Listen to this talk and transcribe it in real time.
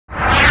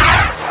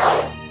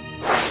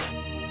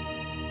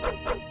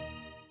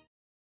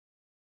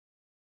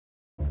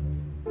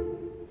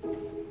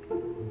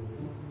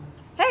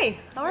Hey,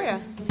 how are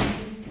you?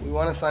 We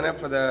want to sign up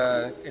for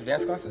the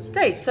advanced classes.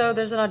 Great, so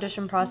there's an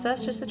audition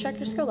process just to check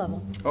your skill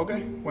level.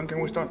 Okay, when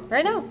can we start?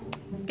 Right now.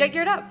 Get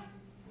geared up.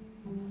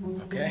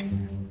 Okay.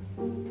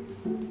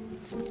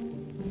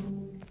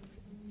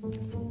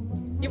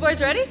 You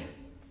boys ready?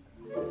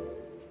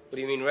 What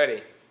do you mean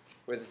ready?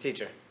 Where's the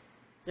teacher?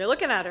 You're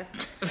looking at her.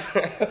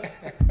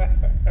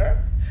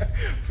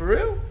 For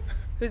real?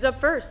 Who's up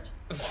first?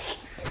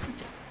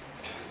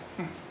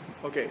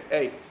 Okay,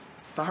 hey,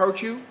 if I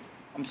hurt you,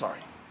 I'm sorry.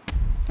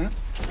 Huh?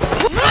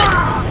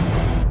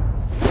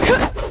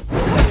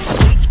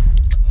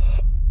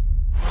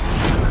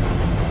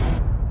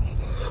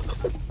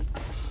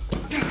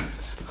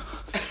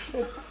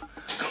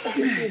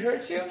 Did she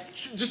hurt you?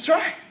 Just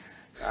try.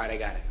 All right, I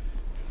got it.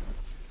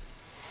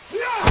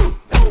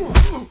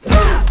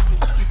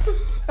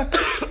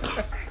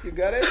 You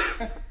got it?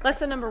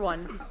 Lesson number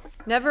 1.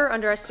 Never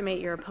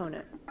underestimate your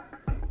opponent.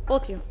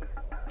 Both you.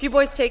 If you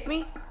boys take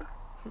me,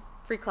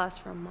 free class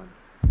for a month.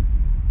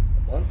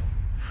 A month?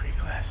 Free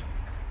class.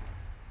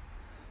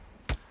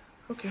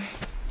 Okay.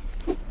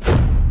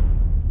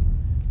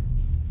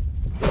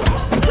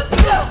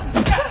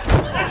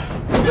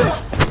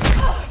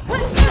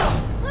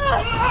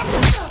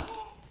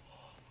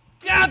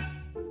 God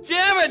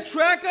damn it,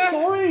 Tracker!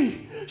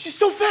 Sorry, she's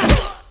so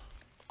fast.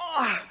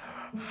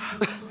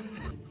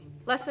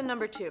 Lesson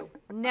number 2.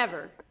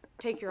 Never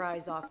take your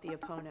eyes off the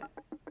opponent.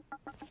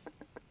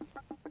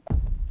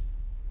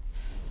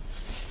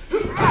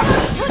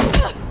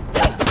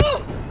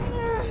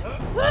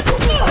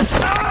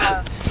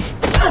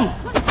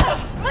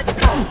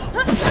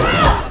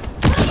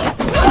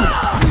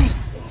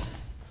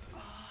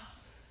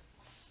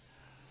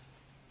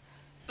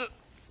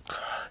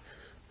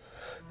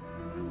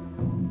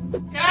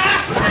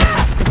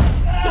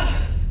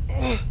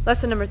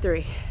 Lesson number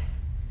 3.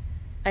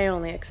 I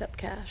only accept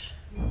cash.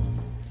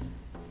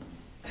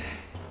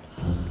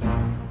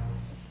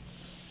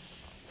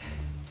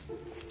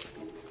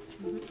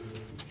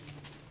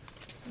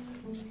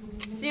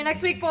 See you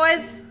next week,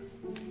 boys.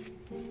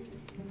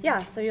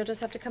 Yeah, so you'll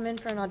just have to come in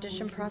for an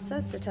audition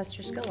process to test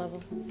your skill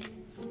level.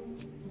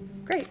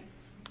 Great.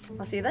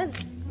 I'll see you then.